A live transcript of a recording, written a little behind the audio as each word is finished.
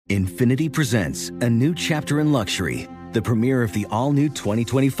Infinity presents a new chapter in luxury, the premiere of the all-new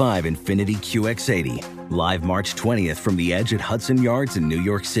 2025 Infinity QX80, live March 20th from the Edge at Hudson Yards in New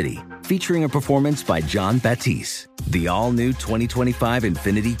York City, featuring a performance by John Batiste. The all-new 2025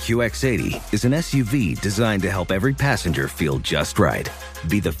 Infinity QX80 is an SUV designed to help every passenger feel just right.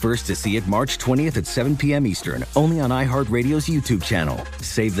 Be the first to see it March 20th at 7 p.m. Eastern, only on iHeartRadio's YouTube channel.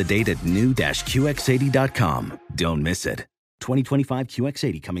 Save the date at new-QX80.com. Don't miss it. 2025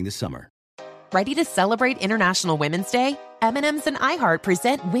 QX80 coming this summer. Ready to celebrate International Women's Day? M&M's and iHeart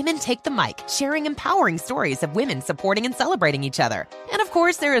present Women Take the Mic, sharing empowering stories of women supporting and celebrating each other. And of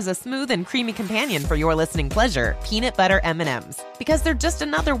course, there is a smooth and creamy companion for your listening pleasure, peanut butter M&M's. Because they're just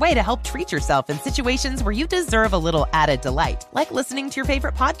another way to help treat yourself in situations where you deserve a little added delight, like listening to your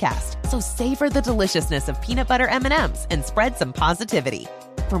favorite podcast. So savor the deliciousness of peanut butter M&M's and spread some positivity.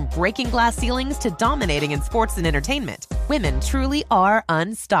 From breaking glass ceilings to dominating in sports and entertainment, women truly are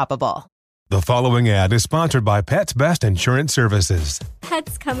unstoppable. The following ad is sponsored by Pets Best Insurance Services.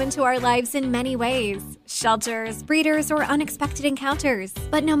 Pets come into our lives in many ways. Shelters, breeders, or unexpected encounters.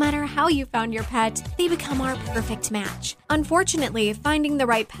 But no matter how you found your pet, they become our perfect match. Unfortunately, finding the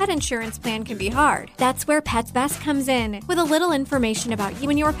right pet insurance plan can be hard. That's where Pets Best comes in. With a little information about you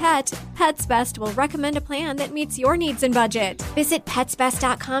and your pet, Pets Best will recommend a plan that meets your needs and budget. Visit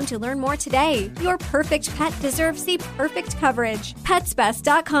PetsBest.com to learn more today. Your perfect pet deserves the perfect coverage.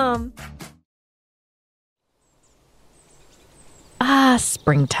 PetsBest.com.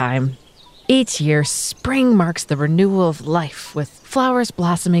 Springtime. Each year, spring marks the renewal of life with flowers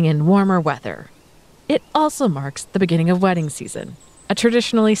blossoming in warmer weather. It also marks the beginning of wedding season, a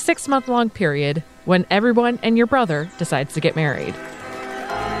traditionally 6-month-long period when everyone and your brother decides to get married.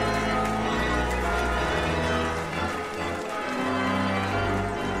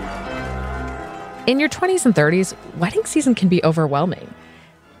 In your 20s and 30s, wedding season can be overwhelming.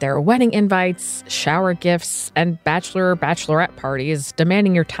 There are wedding invites, shower gifts, and bachelorette parties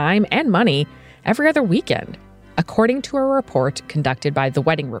demanding your time and money every other weekend. According to a report conducted by The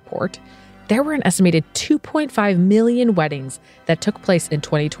Wedding Report, there were an estimated 2.5 million weddings that took place in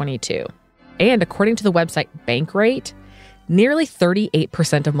 2022. And according to the website Bankrate, nearly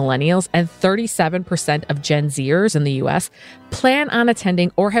 38% of millennials and 37% of Gen Zers in the U.S. plan on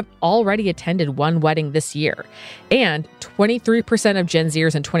attending or have already attended one wedding this year. And 23% of Gen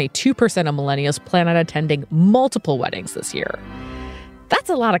Zers and 22% of millennials plan on attending multiple weddings this year. That's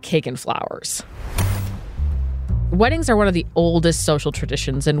a lot of cake and flowers. Weddings are one of the oldest social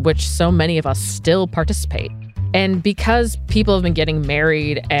traditions in which so many of us still participate. And because people have been getting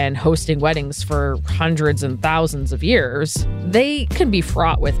married and hosting weddings for hundreds and thousands of years, they can be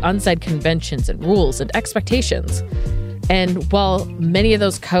fraught with unsaid conventions and rules and expectations. And while many of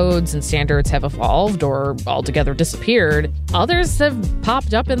those codes and standards have evolved or altogether disappeared, others have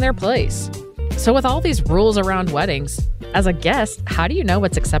popped up in their place. So with all these rules around weddings, as a guest, how do you know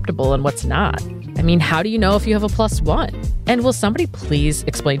what's acceptable and what's not? I mean, how do you know if you have a +1? And will somebody please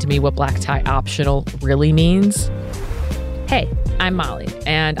explain to me what black tie optional really means? Hey, I'm Molly,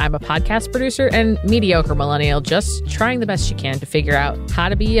 and I'm a podcast producer and mediocre millennial just trying the best she can to figure out how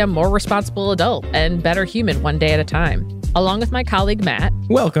to be a more responsible adult and better human one day at a time. Along with my colleague, Matt.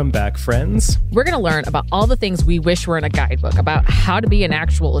 Welcome back, friends. We're going to learn about all the things we wish were in a guidebook about how to be an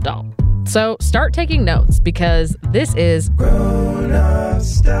actual adult. So start taking notes because this is Grown-Up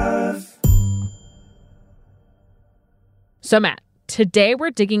Stuff. So Matt, today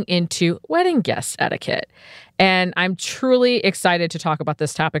we're digging into wedding guest etiquette. And I'm truly excited to talk about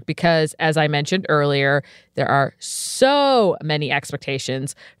this topic because, as I mentioned earlier, there are so many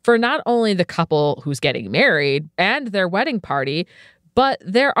expectations for not only the couple who's getting married and their wedding party, but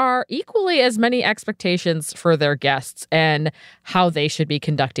there are equally as many expectations for their guests and how they should be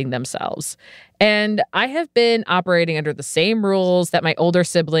conducting themselves. And I have been operating under the same rules that my older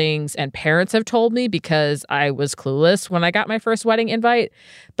siblings and parents have told me because I was clueless when I got my first wedding invite.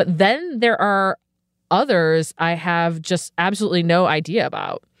 But then there are others I have just absolutely no idea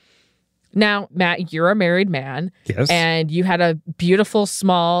about. Now, Matt, you're a married man. Yes. And you had a beautiful,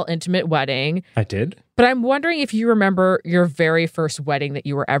 small, intimate wedding. I did. But I'm wondering if you remember your very first wedding that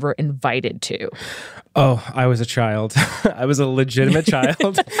you were ever invited to. Oh, I was a child. I was a legitimate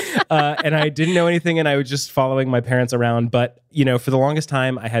child. And I didn't know anything, and I was just following my parents around. But, you know, for the longest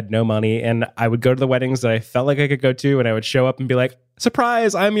time, I had no money, and I would go to the weddings that I felt like I could go to, and I would show up and be like,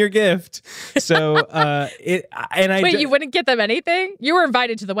 surprise, I'm your gift. So, Wait, you wouldn't get them anything? You were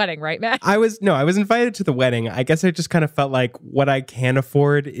invited to the wedding, right, Matt? I was invited to the wedding. I guess I just kind of felt like what I can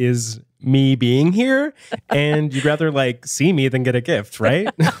afford is me being here, and you'd rather like see me than get a gift, right?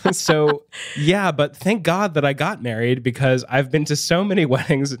 So yeah, but thank God that I got married, because I've been to so many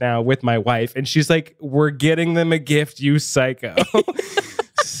weddings now with my wife, and she's like, we're getting them a gift, you psycho.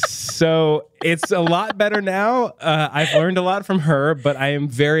 So it's a lot better now. I've learned a lot from her, but I am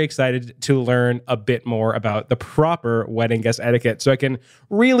very excited to learn a bit more about the proper wedding guest etiquette so I can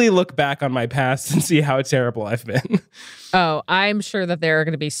really look back on my past and see how terrible I've been. Oh, I'm sure that there are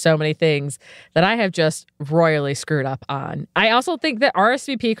going to be so many things that I have just royally screwed up on. I also think that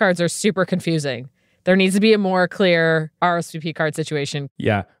RSVP cards are super confusing. There needs to be a more clear RSVP card situation.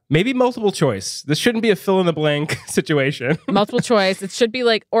 Yeah. Maybe multiple choice. This shouldn't be a fill in the blank situation. Multiple choice. It should be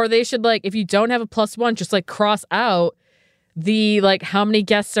like, or they should like, if you don't have a +1, just like cross out the like how many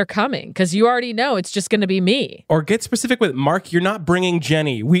guests are coming, because you already know it's just going to be me. Or get specific with Mark. You're not bringing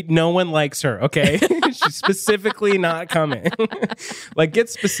Jenny. No one likes her. Okay, she's specifically not coming. Like, get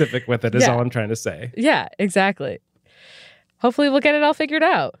specific with it is all I'm trying to say. Yeah, exactly. Hopefully, we'll get it all figured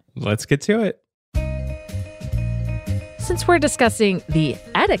out. Let's get to it. Since we're discussing the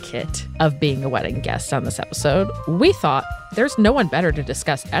etiquette of being a wedding guest on this episode, we thought there's no one better to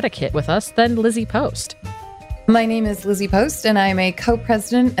discuss etiquette with us than Lizzie Post. My name is Lizzie Post, and I'm a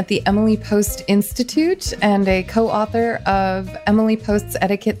co-president at the Emily Post Institute and a co-author of Emily Post's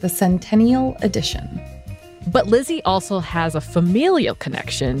Etiquette, the Centennial Edition. But Lizzie also has a familial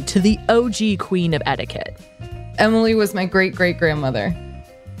connection to the OG queen of etiquette. Emily was my great-great-grandmother.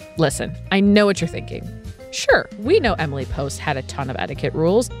 Listen, I know what you're thinking. Sure, we know Emily Post had a ton of etiquette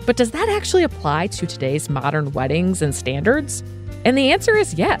rules, but does that actually apply to today's modern weddings and standards? And the answer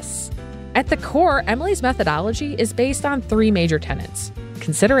is yes. At the core, Emily's methodology is based on 3 major tenets: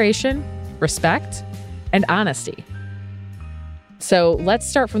 consideration, respect, and honesty. So let's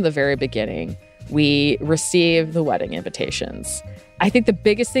start from the very beginning. We receive the wedding invitations. I think the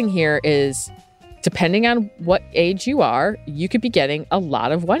biggest thing here is, depending on what age you are, you could be getting a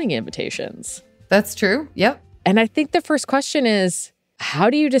lot of wedding invitations. That's true. Yep. And I think the first question is, how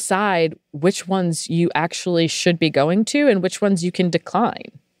do you decide which ones you actually should be going to and which ones you can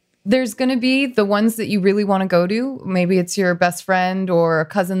decline? There's going to be the ones that you really want to go to. Maybe it's your best friend or a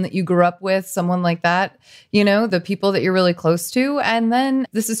cousin that you grew up with, someone like that, you know, the people that you're really close to. And then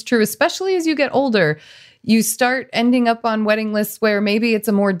this is true, especially as you get older. You start ending up on wedding lists where maybe it's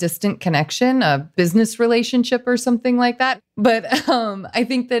a more distant connection, a business relationship or something like that. But I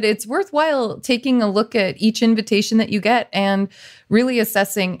think that it's worthwhile taking a look at each invitation that you get and really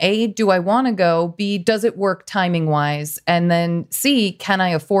assessing, A, do I want to go? B, does it work timing wise? And then C, can I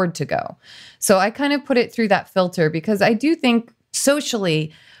afford to go? So I kind of put it through that filter, because I do think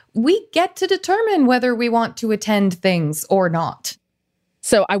socially we get to determine whether we want to attend things or not.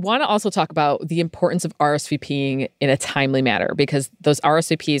 So I want to also talk about the importance of RSVPing in a timely manner, because those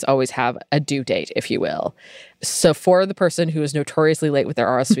RSVPs always have a due date, if you will. So for the person who is notoriously late with their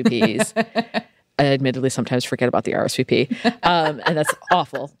RSVPs, I admittedly sometimes forget about the RSVP, and that's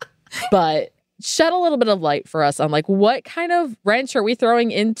awful. But shed a little bit of light for us on like what kind of wrench are we throwing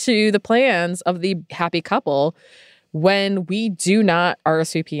into the plans of the happy couple when we do not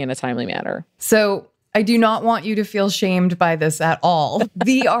RSVP in a timely manner. So I do not want you to feel shamed by this at all.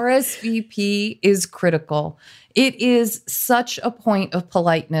 The RSVP is critical. It is such a point of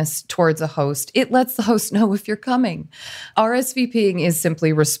politeness towards a host. It lets the host know if you're coming. RSVPing is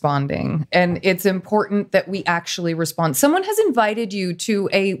simply responding, and it's important that we actually respond. Someone has invited you to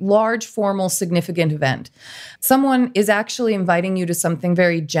a large, formal, significant event. Someone is actually inviting you to something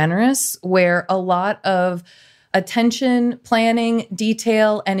very generous where a lot of attention, planning,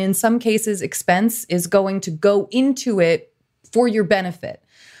 detail, and in some cases, expense is going to go into it for your benefit.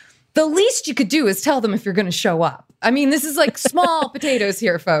 The least you could do is tell them if you're going to show up. I mean, this is like small potatoes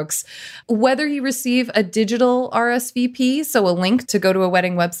here, folks. Whether you receive a digital RSVP, so a link to go to a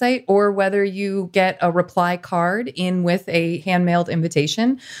wedding website, or whether you get a reply card in with a hand-mailed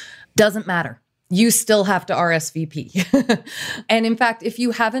invitation, doesn't matter. You still have to RSVP. And in fact, if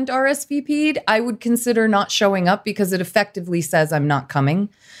you haven't RSVP'd, I would consider not showing up, because it effectively says I'm not coming.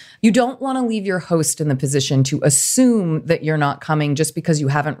 You don't want to leave your host in the position to assume that you're not coming just because you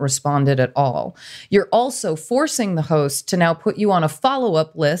haven't responded at all. You're also forcing the host to now put you on a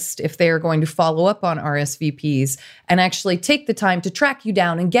follow-up list if they are going to follow up on RSVPs and actually take the time to track you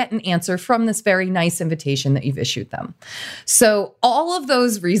down and get an answer from this very nice invitation that you've issued them. So all of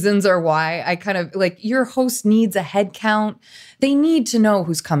those reasons are why I kind of like, your host needs a head count. They need to know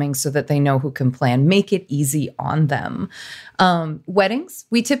who's coming so that they know who can plan. Make it easy on them. Weddings,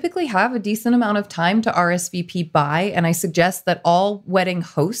 we typically have a decent amount of time to RSVP by, and I suggest that all wedding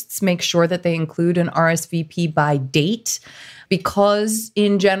hosts make sure that they include an RSVP by date. because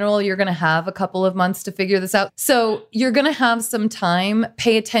in general, you're going to have a couple of months to figure this out. So you're going to have some time.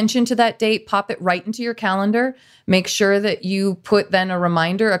 Pay attention to that date, pop it right into your calendar. Make sure that you put then a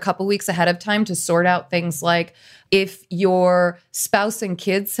reminder a couple weeks ahead of time to sort out things like, if your spouse and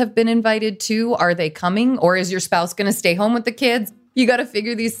kids have been invited too, are they coming? Or is your spouse going to stay home with the kids? You got to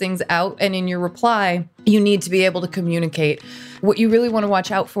figure these things out. And in your reply, you need to be able to communicate. What you really want to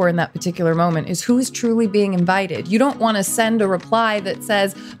watch out for in that particular moment is who is truly being invited. You don't want to send a reply that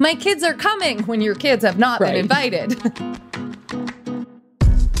says, my kids are coming, when your kids have not been invited.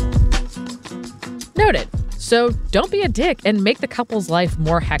 Noted. So don't be a dick and make the couple's life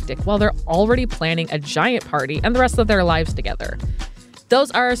more hectic while they're already planning a giant party and the rest of their lives together.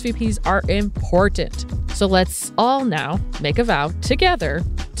 Those RSVPs are important. So let's all now make a vow together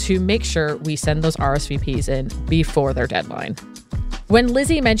to make sure we send those RSVPs in before their deadline. When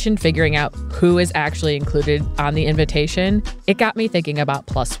Lizzie mentioned figuring out who is actually included on the invitation, it got me thinking about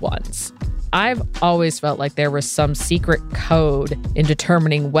plus ones. I've always felt like there was some secret code in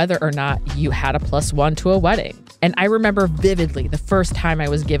determining whether or not you had a plus one to a wedding. And I remember vividly the first time I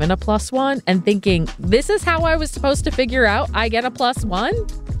was given a plus one and thinking, this is how I was supposed to figure out I get a plus one?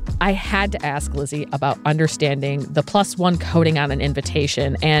 I had to ask Lizzie about understanding the plus one coding on an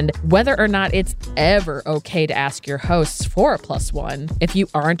invitation and whether or not it's ever okay to ask your hosts for a plus one if you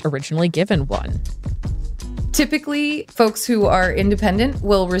aren't originally given one. Typically, folks who are independent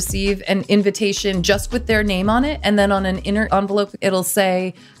will receive an invitation just with their name on it. And then on an inner envelope, it'll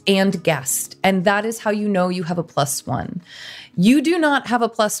say, and guest. And that is how you know you have a plus one. You do not have a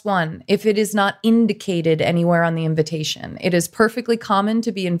plus one if it is not indicated anywhere on the invitation. It is perfectly common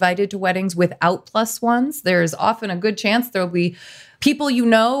to be invited to weddings without plus ones. There's often a good chance there'll be people you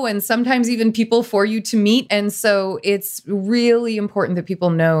know, and sometimes even people for you to meet. And so it's really important that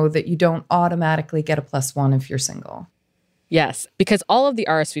people know that you don't automatically get a plus one if you're single. Yes, because all of the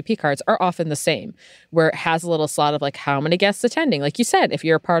RSVP cards are often the same, where it has a little slot of like how many guests attending. Like you said, if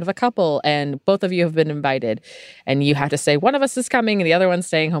you're a part of a couple and both of you have been invited and you have to say one of us is coming and the other one's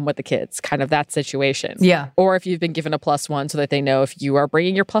staying home with the kids, kind of that situation. Yeah. Or if you've been given a plus one so that they know if you are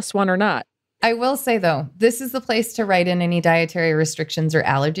bringing your plus one or not. I will say, though, this is the place to write in any dietary restrictions or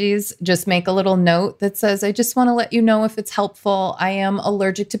allergies. Just make a little note that says, I just want to let you know if it's helpful. I am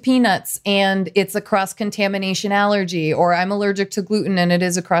allergic to peanuts and it's a cross-contamination allergy, or I'm allergic to gluten and it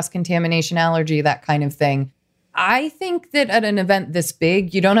is a cross-contamination allergy, that kind of thing. I think that at an event this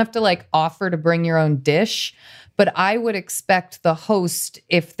big, you don't have to like offer to bring your own dish. But I would expect the host,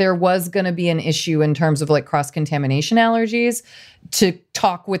 if there was going to be an issue in terms of like cross-contamination allergies, to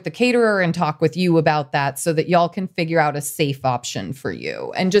talk with the caterer and talk with you about that so that y'all can figure out a safe option for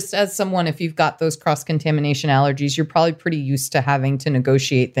you. And just as someone, if you've got those cross-contamination allergies, you're probably pretty used to having to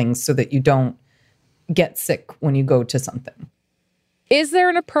negotiate things so that you don't get sick when you go to something. Is there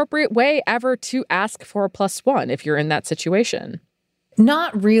an appropriate way ever to ask for a plus one if you're in that situation?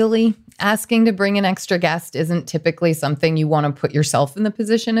 Not really. Asking to bring an extra guest isn't typically something you want to put yourself in the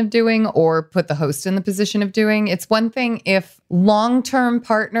position of doing or put the host in the position of doing. It's one thing if long-term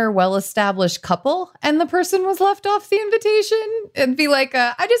partner, well-established couple, and the person was left off the invitation. It'd be like,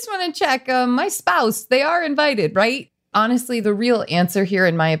 I just want to check my spouse. They are invited, right? Honestly, the real answer here,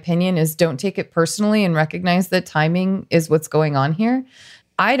 in my opinion, is don't take it personally and recognize that timing is what's going on here.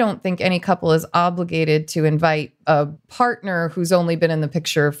 I don't think any couple is obligated to invite a partner who's only been in the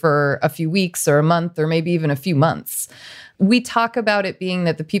picture for a few weeks or a month or maybe even a few months. We talk about it being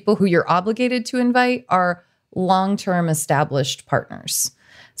that the people who you're obligated to invite are long-term established partners.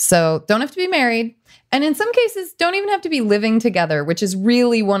 So don't have to be married. And in some cases, don't even have to be living together, which is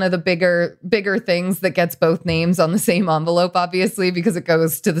really one of the bigger things that gets both names on the same envelope, obviously, because it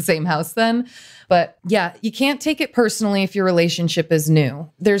goes to the same house then. But yeah, you can't take it personally if your relationship is new.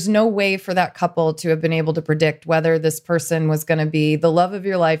 There's no way for that couple to have been able to predict whether this person was going to be the love of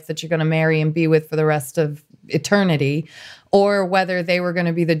your life that you're going to marry and be with for the rest of eternity, or whether they were going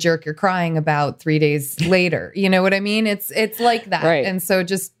to be the jerk you're crying about 3 days later. You know what I mean? It's like that. Right. And so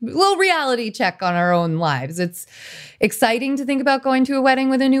just a little reality check on our own lives. It's exciting to think about going to a wedding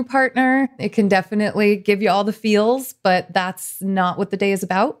with a new partner. It can definitely give you all the feels, but that's not what the day is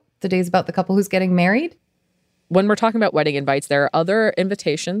about. The day is about the couple who's getting married. When we're talking about wedding invites, there are other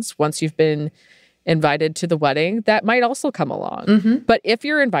invitations once you've been invited to the wedding that might also come along. Mm-hmm. But if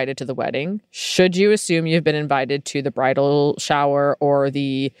you're invited to the wedding, should you assume you've been invited to the bridal shower or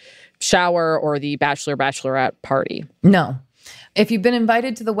the bachelorette party? No. If you've been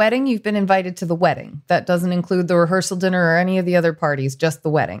invited to the wedding, you've been invited to the wedding. That doesn't include the rehearsal dinner or any of the other parties, just the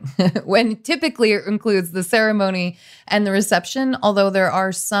wedding. When typically it includes the ceremony and the reception, although there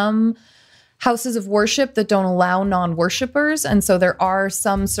are some houses of worship that don't allow non-worshipers. And so there are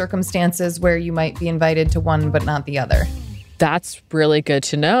some circumstances where you might be invited to one but not the other. That's really good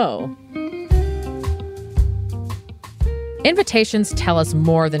to know. Invitations tell us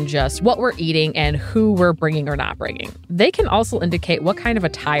more than just what we're eating and who we're bringing or not bringing. They can also indicate what kind of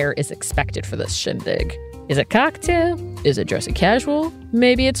attire is expected for this shindig. Is it cocktail? Is it dressy casual?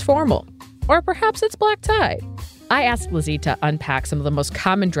 Maybe it's formal. Or perhaps it's black tie. I asked Lizzie to unpack some of the most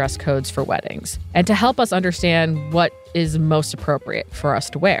common dress codes for weddings and to help us understand what is most appropriate for us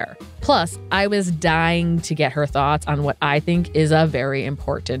to wear. Plus, I was dying to get her thoughts on what I think is a very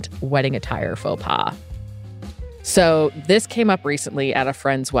important wedding attire faux pas. So this came up recently at a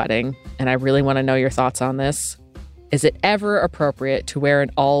friend's wedding, and I really want to know your thoughts on this. Is it ever appropriate to wear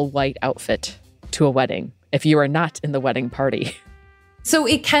an all-white outfit to a wedding if you are not in the wedding party? So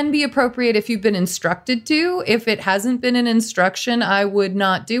it can be appropriate if you've been instructed to. If it hasn't been an instruction, I would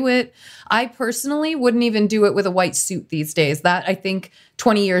not do it. I personally wouldn't even do it with a white suit these days. That, I think,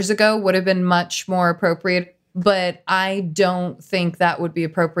 20 years ago would have been much more appropriate, but I don't think that would be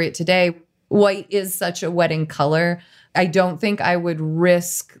appropriate today. White is such a wedding color. I don't think I would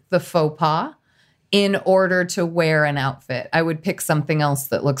risk the faux pas in order to wear an outfit. I would pick something else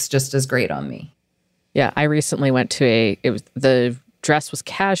that looks just as great on me. Yeah, I recently went to the dress was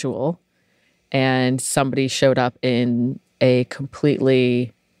casual, and somebody showed up in a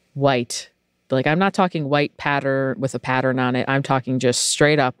completely white, like, I'm not talking white pattern with a pattern on it. I'm talking just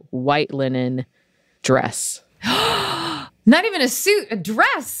straight up white linen dress. Not even a suit, a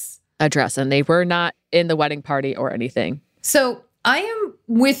dress. A dress, and they were not in the wedding party or anything. So I am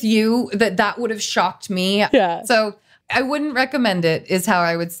with you that would have shocked me. Yeah. So I wouldn't recommend it, is how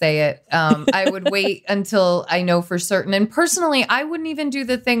I would say it. I would wait until I know for certain. And personally, I wouldn't even do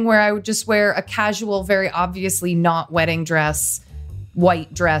the thing where I would just wear a casual, very obviously not wedding dress,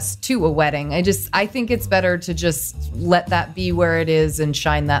 white dress to a wedding. I think it's better to just let that be where it is and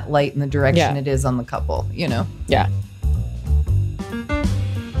shine that light in the direction it is on the couple, you know? Yeah.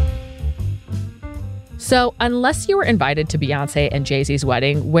 So unless you were invited to Beyonce and Jay-Z's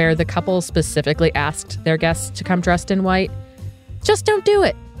wedding, where the couple specifically asked their guests to come dressed in white, just don't do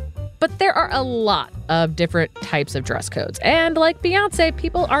it. But there are a lot of different types of dress codes. And like Beyonce,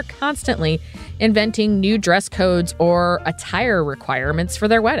 people are constantly inventing new dress codes or attire requirements for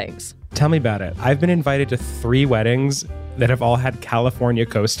their weddings. Tell me about it. I've been invited to 3 weddings that have all had California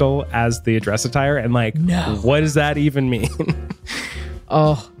coastal as the dress attire. And what does that even mean?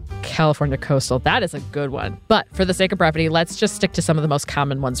 Oh, California coastal. That is a good one. But for the sake of brevity, let's just stick to some of the most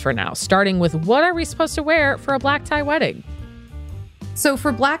common ones for now, starting with what are we supposed to wear for a black tie wedding? So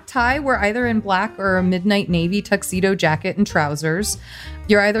for black tie, we're either in black or a midnight navy tuxedo jacket and trousers.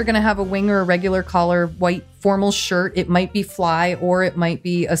 You're either going to have a wing or a regular collar white formal shirt. It might be fly or it might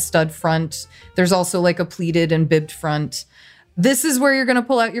be a stud front. There's also like a pleated and bibbed front. This is where you're going to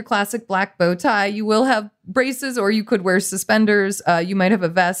pull out your classic black bow tie. You will have braces, or you could wear suspenders. You might have a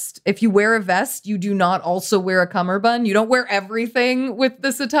vest. If you wear a vest, you do not also wear a cummerbund. You don't wear everything with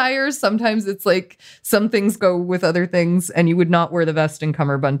this attire. Sometimes it's like some things go with other things, and you would not wear the vest and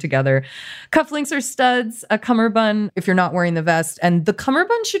cummerbund together. Cufflinks or studs, a cummerbund if you're not wearing the vest. And the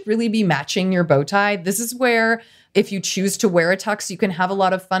cummerbund should really be matching your bow tie. This is where, if you choose to wear a tux, you can have a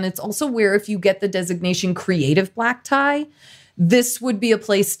lot of fun. It's also where, if you get the designation creative black tie, this would be a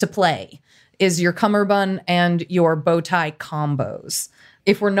place to play, is your cummerbund and your bow tie combos.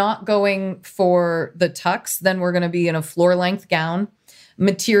 If we're not going for the tux, then we're going to be in a floor-length gown.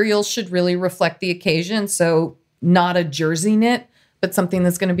 Material should really reflect the occasion, so not a jersey knit, but something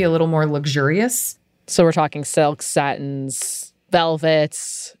that's going to be a little more luxurious. So we're talking silks, satins,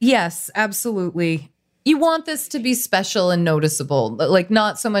 velvets. Yes, absolutely. You want this to be special and noticeable, like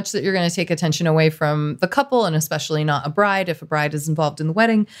not so much that you're going to take attention away from the couple, and especially not a bride if a bride is involved in the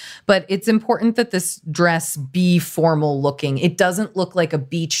wedding. But it's important that this dress be formal looking. It doesn't look like a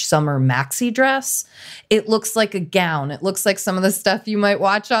beach summer maxi dress. It looks like a gown. It looks like some of the stuff you might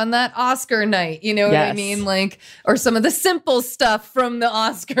watch on that Oscar night. You know what I mean? Like, or some of the simple stuff from the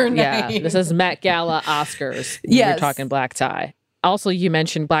Oscar night. Yeah, this is Met Gala Oscars. Yes. You're talking black tie. Also, you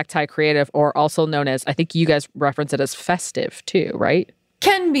mentioned black tie creative, or also known as, I think you guys reference it as festive too, right?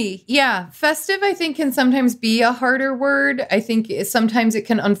 Can be, yeah. Festive, I think, can sometimes be a harder word. I think sometimes it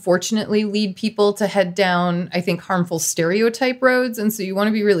can unfortunately lead people to head down, I think, harmful stereotype roads. And so you want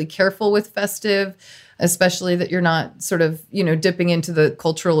to be really careful with festive, especially that you're not sort of, dipping into the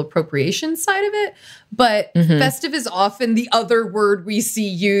cultural appropriation side of it. But festive is often the other word we see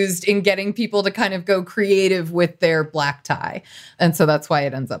used in getting people to kind of go creative with their black tie. And so that's why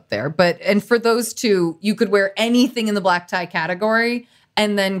it ends up there. And for those two, you could wear anything in the black tie category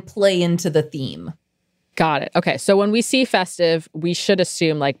and then play into the theme. Got it. Okay. So when we see festive, we should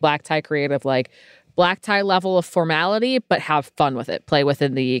assume like black tie creative, like black tie level of formality, but have fun with it, play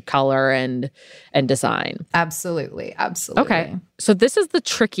within the color and design. Absolutely. Absolutely. Okay. So this is the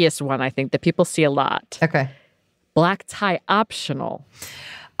trickiest one, I think, that people see a lot. Okay. Black tie optional.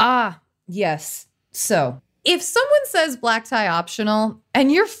 Yes. So if someone says black tie optional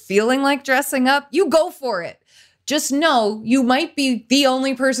and you're feeling like dressing up, you go for it. Just know you might be the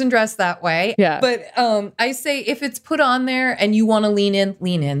only person dressed that way. Yeah. But I say if it's put on there and you want to lean in,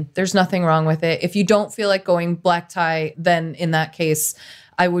 lean in. There's nothing wrong with it. If you don't feel like going black tie, then in that case,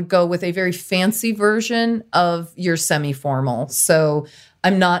 I would go with a very fancy version of your semi-formal. So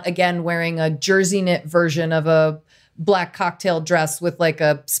I'm not, again, wearing a jersey knit version of a black cocktail dress with like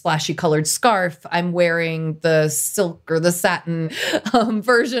a splashy colored scarf. I'm wearing the silk or the satin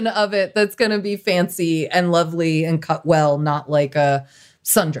version of it that's going to be fancy and lovely and cut well, not like a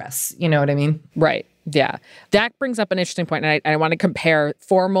sundress. You know what I mean? Right. Yeah. That brings up an interesting point. And I want to compare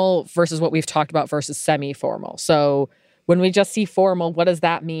formal versus what we've talked about versus semi-formal. So when we just see formal, what does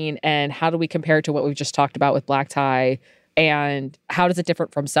that mean? And how do we compare it to what we've just talked about with black tie? And how does it differ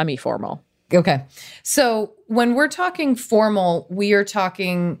from semi-formal? Okay. So when we're talking formal, we are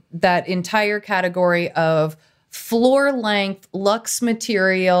talking that entire category of floor length, luxe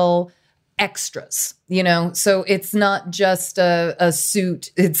material, extras, so it's not just a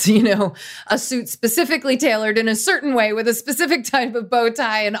suit. It's, a suit specifically tailored in a certain way with a specific type of bow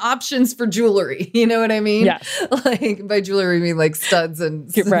tie and options for jewelry. You know what I mean? Yes. Like by jewelry, I mean like studs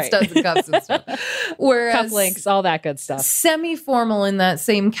and studs and cuffs and stuff. Whereas cufflinks, all that good stuff. Semi-formal in that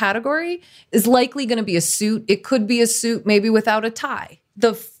same category is likely going to be a suit. It could be a suit maybe without a tie.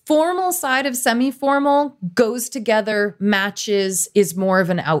 The formal side of semi-formal goes together, matches, is more of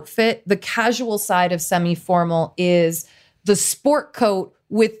an outfit. The casual side of semi-formal is the sport coat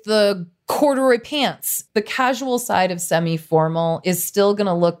with the corduroy pants. The casual side of semi-formal is still going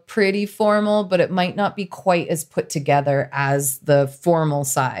to look pretty formal, but it might not be quite as put together as the formal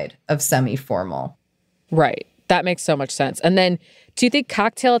side of semi-formal. Right. That makes so much sense. And then do you think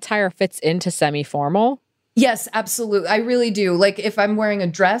cocktail attire fits into semi-formal? Yes, absolutely. I really do. Like if I'm wearing a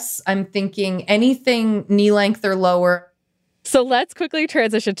dress, I'm thinking anything knee length or lower. So let's quickly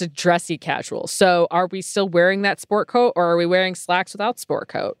transition to dressy casual. So are we still wearing that sport coat or are we wearing slacks without sport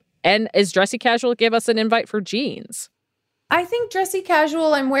coat? And is dressy casual give us an invite for jeans? I think dressy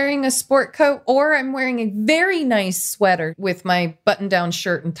casual, I'm wearing a sport coat or I'm wearing a very nice sweater with my button-down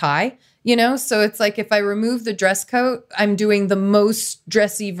shirt and tie. So it's like if I remove the dress coat, I'm doing the most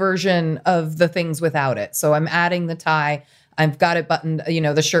dressy version of the things without it. So I'm adding the tie. I've got it buttoned,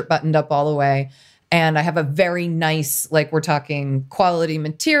 the shirt buttoned up all the way. And I have a very nice, like we're talking quality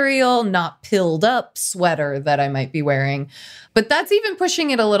material, not pilled up sweater that I might be wearing. But that's even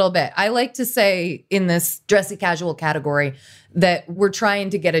pushing it a little bit. I like to say in this dressy casual category that we're trying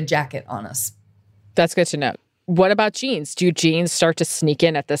to get a jacket on us. That's good to know. What about jeans? Do jeans start to sneak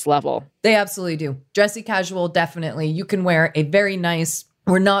in at this level? They absolutely do. Dressy casual, definitely. You can wear a very nice,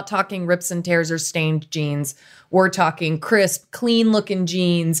 we're not talking rips and tears or stained jeans. We're talking crisp, clean looking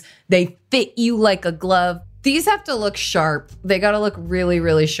jeans. They fit you like a glove. These have to look sharp. They got to look really,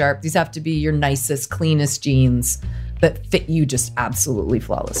 really sharp. These have to be your nicest, cleanest jeans that fit you just absolutely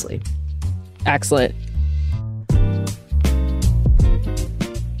flawlessly. Excellent.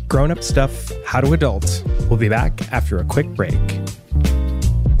 Grown-up stuff, how to adult. We'll be back after a quick break.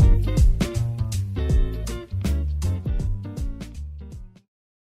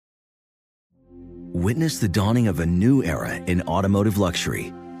 Witness the dawning of a new era in automotive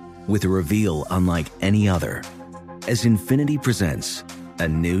luxury with a reveal unlike any other as Infiniti presents a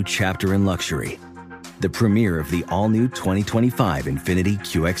new chapter in luxury, the premiere of the all-new 2025 Infiniti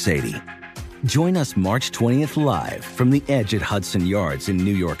QX80. Join us March 20th live from the Edge at Hudson Yards in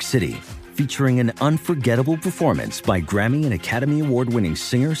New York City, featuring an unforgettable performance by Grammy and Academy Award-winning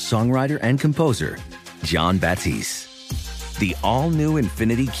singer, songwriter, and composer, Jon Batiste. The all-new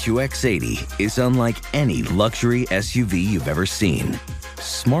Infiniti QX80 is unlike any luxury SUV you've ever seen.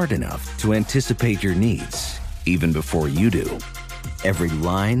 Smart enough to anticipate your needs, even before you do. Every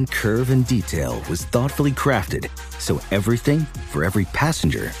line, curve, and detail was thoughtfully crafted, so everything for every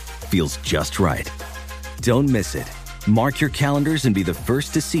passenger feels just right. Don't miss it. Mark your calendars and be the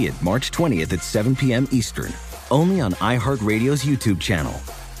first to see it March 20th at 7 p.m. Eastern, only on iHeartRadio's YouTube channel.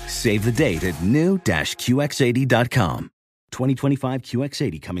 Save the date at new-QX80.com. 2025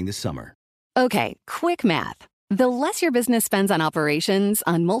 QX80 coming this summer. Okay, quick math. The less your business spends on operations,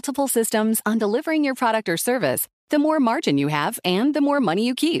 on multiple systems, on delivering your product or service, the more margin you have and the more money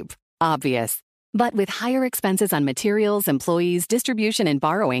you keep. Obvious. But with higher expenses on materials, employees, distribution, and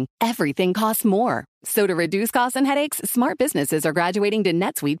borrowing, everything costs more. So to reduce costs and headaches, smart businesses are graduating to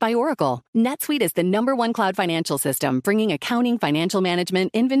NetSuite by Oracle. NetSuite is the #1 cloud financial system, bringing accounting, financial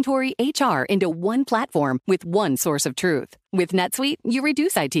management, inventory, HR into one platform with one source of truth. With NetSuite, you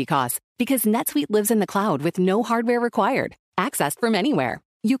reduce IT costs because NetSuite lives in the cloud with no hardware required, accessed from anywhere.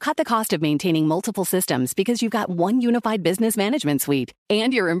 You cut the cost of maintaining multiple systems because you've got one unified business management suite.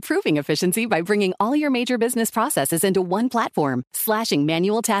 And you're improving efficiency by bringing all your major business processes into one platform, slashing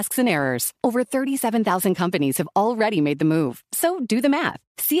manual tasks and errors. Over 37,000 companies have already made the move. So do the math.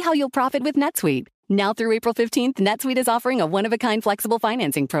 See how you'll profit with NetSuite. Now through April 15th, NetSuite is offering a one-of-a-kind flexible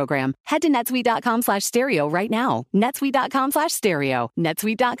financing program. Head to netsuite.com/stereo right now. netsuite.com/stereo.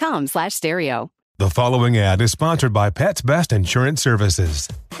 netsuite.com/stereo. The following ad is sponsored by Pets Best Insurance Services.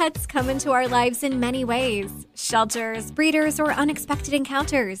 Pets come into our lives in many ways. Shelters, breeders, or unexpected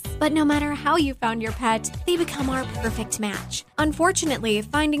encounters. But no matter how you found your pet, they become our perfect match. Unfortunately,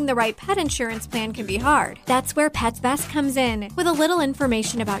 finding the right pet insurance plan can be hard. That's where Pets Best comes in. With a little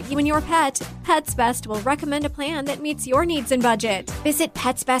information about you and your pet, Pets Best will recommend a plan that meets your needs and budget. Visit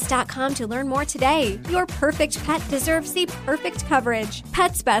petsbest.com to learn more today. Your perfect pet deserves the perfect coverage.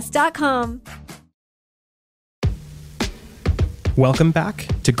 Petsbest.com. Welcome back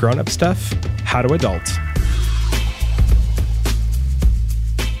to Grown Up Stuff, How to Adult.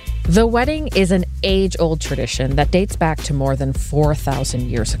 The wedding is an age-old tradition that dates back to more than 4,000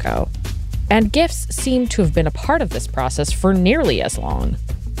 years ago. And gifts seem to have been a part of this process for nearly as long.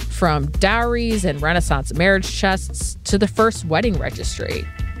 From dowries and Renaissance marriage chests to the first wedding registry,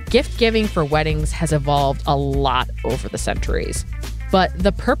 gift giving for weddings has evolved a lot over the centuries. But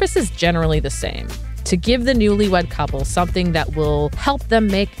the purpose is generally the same: to give the newlywed couple something that will help them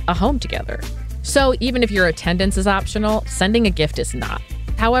make a home together. So even if your attendance is optional, sending a gift is not.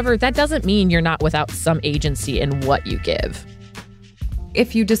 However, that doesn't mean you're not without some agency in what you give.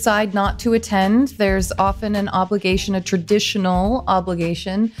 If you decide not to attend, there's often an obligation, a traditional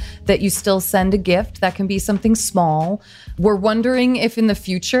obligation, that you still send a gift. That can be something small. We're wondering if in the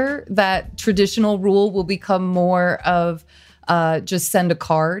future that traditional rule will become more of just send a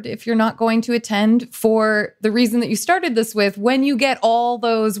card if you're not going to attend, for the reason that you started this with. When you get all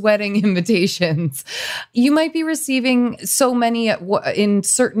those wedding invitations, you might be receiving so many in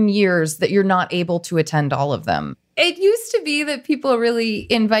certain years that you're not able to attend all of them. It used to be that people really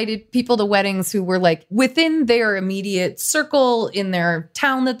invited people to weddings who were like within their immediate circle in their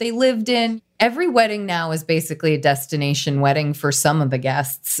town that they lived in. Every wedding now is basically a destination wedding for some of the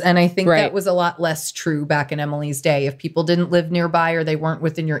guests. And I think that was a lot less true back in Emily's day. If people didn't live nearby or they weren't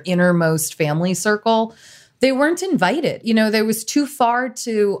within your innermost family circle, they weren't invited. You know, there was too far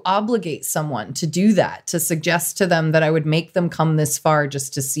to obligate someone to do that, to suggest to them that I would make them come this far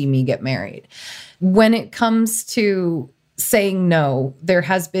just to see me get married. When it comes to saying no, there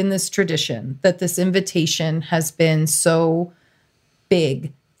has been this tradition that this invitation has been so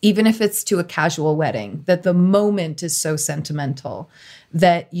big, even if it's to a casual wedding, that the moment is so sentimental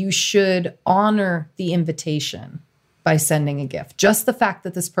that you should honor the invitation by sending a gift. Just the fact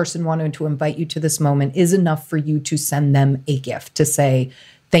that this person wanted to invite you to this moment is enough for you to send them a gift, to say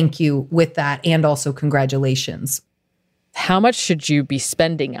thank you with that, and also congratulations. How much should you be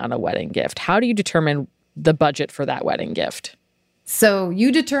spending on a wedding gift? How do you determine the budget for that wedding gift? So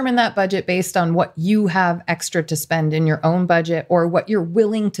you determine that budget based on what you have extra to spend in your own budget, or what you're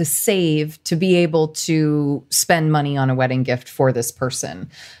willing to save to be able to spend money on a wedding gift for this person.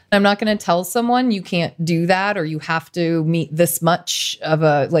 I'm not going to tell someone you can't do that, or you have to meet this much of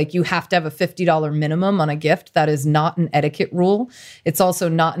you have to have a $50 minimum on a gift. That is not an etiquette rule. It's also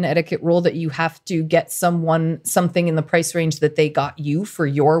not an etiquette rule that you have to get someone something in the price range that they got you for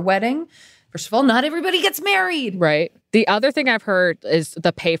your wedding. First of all, not everybody gets married. Right. The other thing I've heard is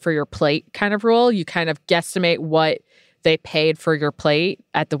the pay for your plate kind of rule. You kind of guesstimate what they paid for your plate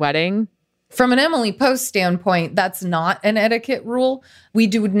at the wedding. From an Emily Post standpoint, that's not an etiquette rule. We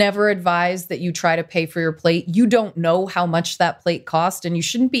would never advise that you try to pay for your plate. You don't know how much that plate cost, and you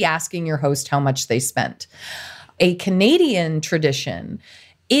shouldn't be asking your host how much they spent. A Canadian tradition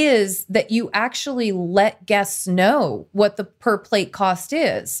is that you actually let guests know what the per plate cost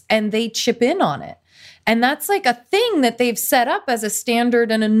is, and they chip in on it. And that's like a thing that they've set up as a standard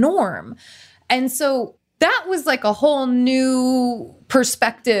and a norm. And so that was like a whole new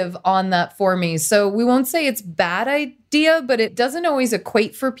perspective on that for me. So we won't say it's a bad idea, but it doesn't always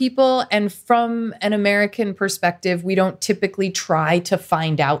equate for people. And from an American perspective, we don't typically try to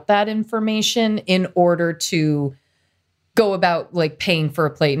find out that information in order to go about like paying for a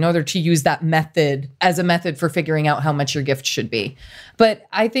plate in order to use that method as a method for figuring out how much your gift should be. But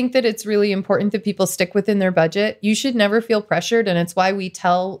I think that it's really important that people stick within their budget. You should never feel pressured. And it's why we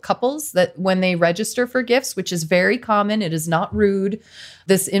tell couples that when they register for gifts, which is very common, it is not rude.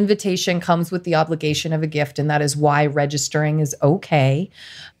 This invitation comes with the obligation of a gift, and that is why registering is okay.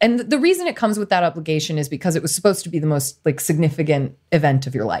 And the reason it comes with that obligation is because it was supposed to be the most like significant event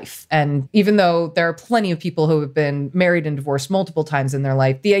of your life. And even though there are plenty of people who have been married and divorced multiple times in their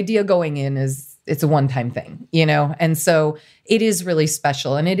life, the idea going in is it's a one-time thing, you know? And so it is really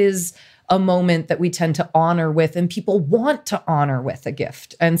special. And it is a moment that we tend to honor with, and people want to honor with a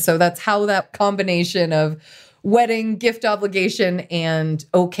gift. And so that's how that combination of wedding, gift obligation, and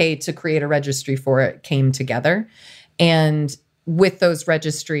okay to create a registry for it came together. And with those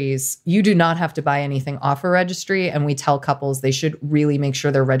registries, you do not have to buy anything off a registry. And we tell couples they should really make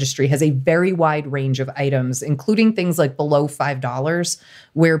sure their registry has a very wide range of items, including things like below $5,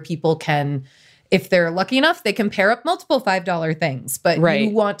 where people can, if they're lucky enough, they can pair up multiple $5 things. But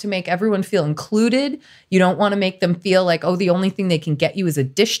you want to make everyone feel included. You don't want to make them feel like, oh, the only thing they can get you is a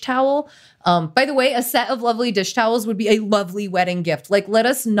dish towel. By the way, a set of lovely dish towels would be a lovely wedding gift. Like, let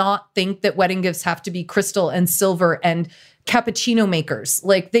us not think that wedding gifts have to be crystal and silver and cappuccino makers.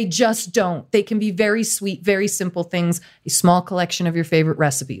 Like, they just don't. They can be very sweet, very simple things. A small collection of your favorite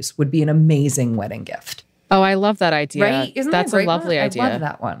recipes would be an amazing wedding gift. Oh, I love that idea. Right? Isn't That's that a great lovely one? idea. I love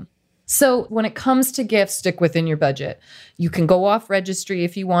that one. So when it comes to gifts, stick within your budget. You can go off registry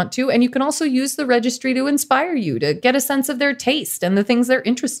if you want to, and you can also use the registry to inspire you, to get a sense of their taste and the things they're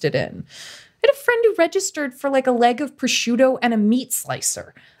interested in. I had a friend who registered for like a leg of prosciutto and a meat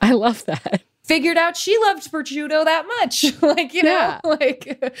slicer. I love that. Figured out she loved prosciutto that much. Like, you know,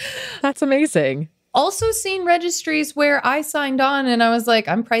 like that's amazing. Also seen registries where I signed on and I was like,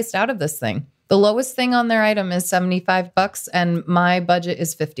 I'm priced out of this thing. The lowest thing on their item is $75 and my budget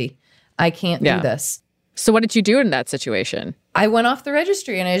is $50. I can't do this. So what did you do in that situation? I went off the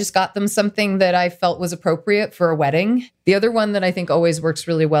registry and I just got them something that I felt was appropriate for a wedding. The other one that I think always works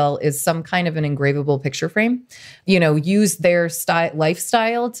really well is some kind of an engravable picture frame. You know, use their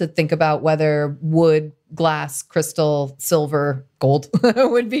lifestyle to think about whether wood, glass, crystal, silver, gold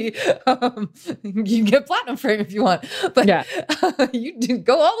would be, you can get platinum frame if you want, but you do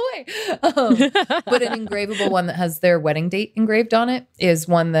go all the way. But an engravable one that has their wedding date engraved on it is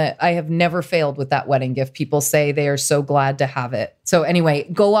one that I have never failed with that wedding gift. People say they are so glad to have it. So anyway,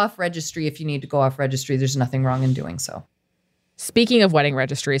 go off registry if you need to go off registry. There's nothing wrong in doing so. Speaking of wedding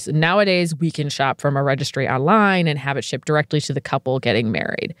registries, nowadays we can shop from a registry online and have it shipped directly to the couple getting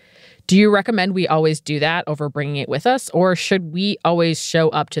married. Do you recommend we always do that over bringing it with us, or should we always show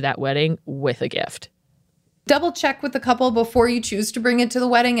up to that wedding with a gift? Double check with the couple before you choose to bring it to the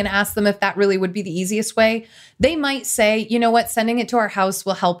wedding and ask them if that really would be the easiest way. They might say, you know what, sending it to our house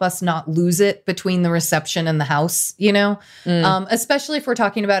will help us not lose it between the reception and the house, you know, especially if we're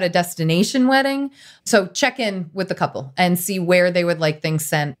talking about a destination wedding. So check in with the couple and see where they would like things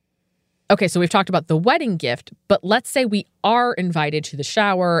sent. Okay, so we've talked about the wedding gift, but let's say we are invited to the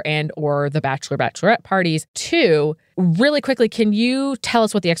shower and or the bachelorette parties too. Really quickly, can you tell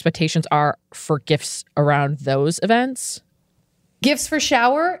us what the expectations are for gifts around those events? Gifts for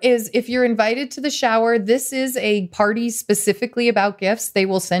shower is if you're invited to the shower, this is a party specifically about gifts. They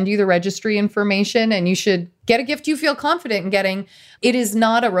will send you the registry information and you should get a gift you feel confident in getting. It is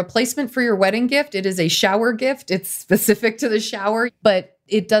not a replacement for your wedding gift. It is a shower gift. It's specific to the shower, but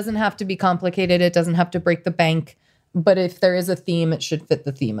it doesn't have to be complicated. It doesn't have to break the bank. But if there is a theme, it should fit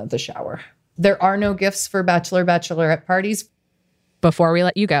the theme of the shower. There are no gifts for bachelorette parties. Before we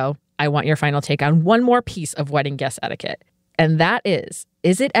let you go, I want your final take on one more piece of wedding guest etiquette. And that is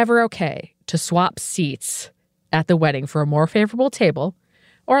it ever okay to swap seats at the wedding for a more favorable table?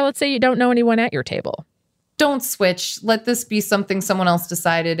 Or let's say you don't know anyone at your table. Don't switch. Let this be something someone else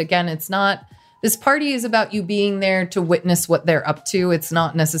decided. Again, it's not... This party is about you being there to witness what they're up to. It's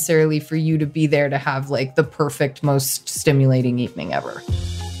not necessarily for you to be there to have like the perfect, most stimulating evening ever.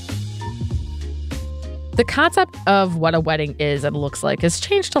 The concept of what a wedding is and looks like has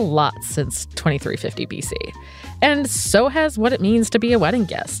changed a lot since 2350 BC. And so has what it means to be a wedding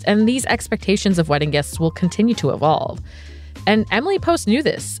guest. And these expectations of wedding guests will continue to evolve. And Emily Post knew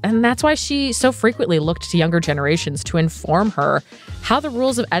this, and that's why she so frequently looked to younger generations to inform her how the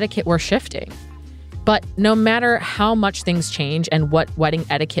rules of etiquette were shifting. But no matter how much things change and what wedding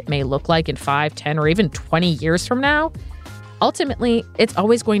etiquette may look like in 5, 10, or even 20 years from now, ultimately, it's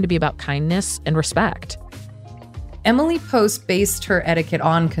always going to be about kindness and respect. Emily Post based her etiquette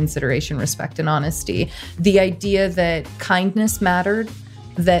on consideration, respect, and honesty. The idea that kindness mattered,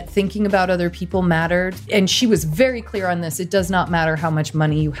 that thinking about other people mattered. And she was very clear on this. It does not matter how much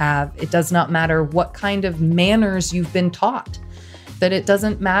money you have. It does not matter what kind of manners you've been taught. That it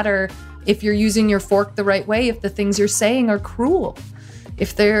doesn't matter if you're using your fork the right way, if the things you're saying are cruel,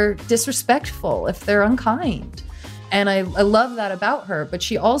 if they're disrespectful, if they're unkind. And I love that about her. But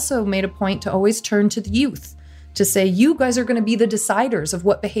she also made a point to always turn to the youth, to say, you guys are going to be the deciders of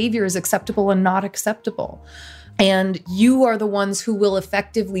what behavior is acceptable and not acceptable. And you are the ones who will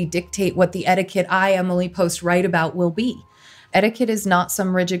effectively dictate what the etiquette I, Emily Post, write about will be. Etiquette is not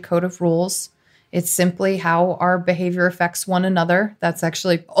some rigid code of rules. It's simply how our behavior affects one another. That's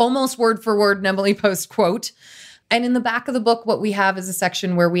actually almost word for word an Emily Post quote. And in the back of the book, what we have is a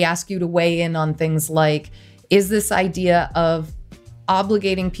section where we ask you to weigh in on things like, is this idea of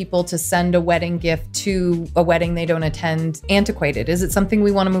obligating people to send a wedding gift to a wedding they don't attend antiquated? Is it something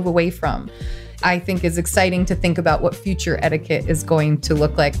we want to move away from? I think is exciting to think about what future etiquette is going to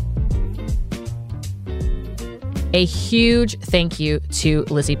look like. A huge thank you to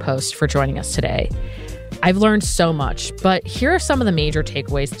Lizzie Post for joining us today. I've learned so much, but here are some of the major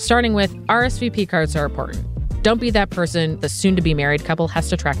takeaways, starting with RSVP cards are important. Don't be that person the soon-to-be married couple has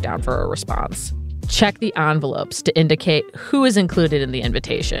to track down for a response. Check the envelopes to indicate who is included in the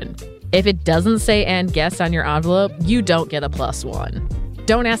invitation. If it doesn't say "and guests" on your envelope, you don't get a +1.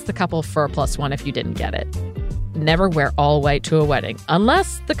 Don't ask the couple for a +1 if you didn't get it. Never wear all white to a wedding,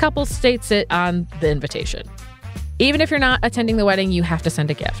 unless the couple states it on the invitation. Even if you're not attending the wedding, you have to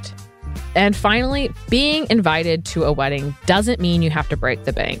send a gift. And finally, being invited to a wedding doesn't mean you have to break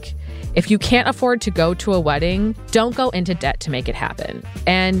the bank. If you can't afford to go to a wedding, don't go into debt to make it happen.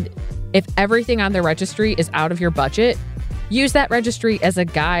 And if everything on the registry is out of your budget, use that registry as a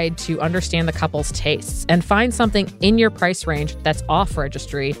guide to understand the couple's tastes and find something in your price range that's off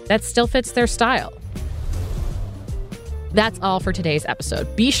registry that still fits their style. That's all for today's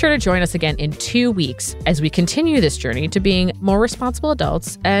episode. Be sure to join us again in 2 weeks as we continue this journey to being more responsible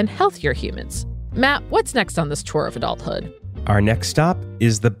adults and healthier humans. Matt, what's next on this tour of adulthood? Our next stop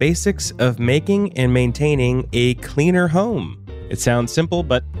is the basics of making and maintaining a cleaner home. It sounds simple,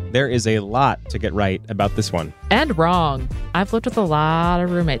 but there is a lot to get right about this one. And wrong. I've lived with a lot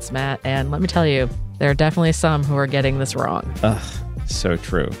of roommates, Matt, and let me tell you, there are definitely some who are getting this wrong. Ugh, so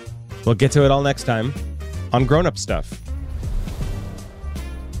true. We'll get to it all next time on Grown Up Stuff.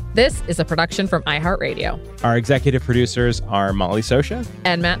 This is a production from iHeartRadio. Our executive producers are Molly Sosha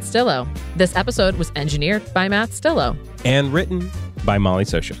and Matt Stillo. This episode was engineered by Matt Stillo. And written by Molly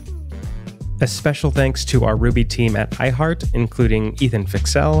Sosha. A special thanks to our Ruby team at iHeart, including Ethan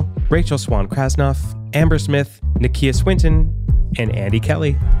Fixell, Rachel Swan-Krasnoff, Amber Smith, Nakia Swinton, and Andy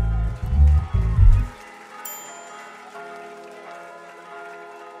Kelly.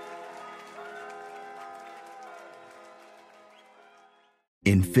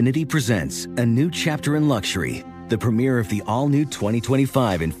 Infiniti presents a new chapter in luxury, the premiere of the all-new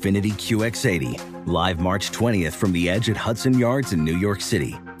 2025 Infiniti QX80, live March 20th from the Edge at Hudson Yards in New York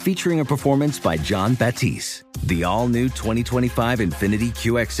City, featuring a performance by John Batiste. The all-new 2025 Infiniti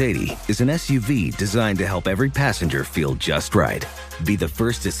QX80 is an SUV designed to help every passenger feel just right. Be the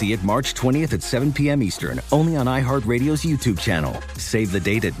first to see it March 20th at 7 p.m. Eastern, only on iHeartRadio's YouTube channel. Save the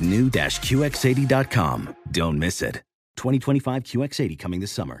date at new-QX80.com. Don't miss it. 2025 QX80 coming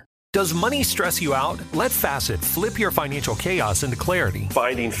this summer. Does money stress you out? Let Facet flip your financial chaos into clarity.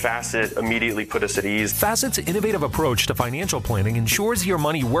 Finding Facet immediately put us at ease. Facet's innovative approach to financial planning ensures your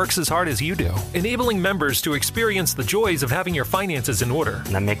money works as hard as you do, enabling members to experience the joys of having your finances in order.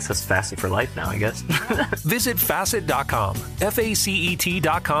 And that makes us Facet for life now, I guess. Visit Facet.com,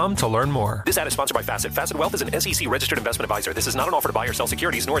 FACET.com to learn more. This ad is sponsored by Facet. Facet Wealth is an SEC registered investment advisor. This is not an offer to buy or sell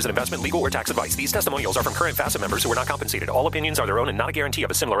securities, nor is it investment, legal, or tax advice. These testimonials are from current Facet members who are not compensated. All opinions are their own and not a guarantee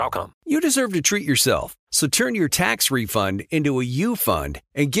of a similar outcome. You deserve to treat yourself, so turn your tax refund into a U fund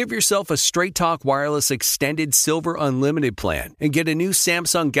and give yourself a Straight Talk Wireless Extended Silver Unlimited plan and get a new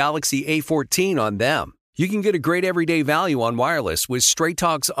Samsung Galaxy A14 on them. You can get a great everyday value on wireless with Straight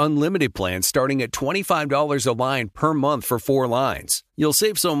Talk's Unlimited plan starting at $25 a line per month for 4 lines. You'll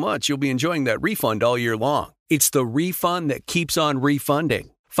save so much you'll be enjoying that refund all year long. It's the refund that keeps on refunding.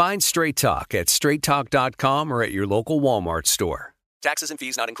 Find Straight Talk at straighttalk.com or at your local Walmart store. Taxes and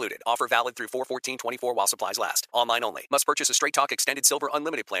fees not included. Offer valid through 4/14/24 while supplies last. Online only. Must purchase a Straight Talk Extended Silver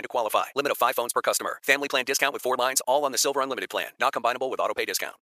Unlimited plan to qualify. Limit of 5 phones per customer. Family plan discount with 4 lines, all on the Silver Unlimited plan. Not combinable with autopay discount.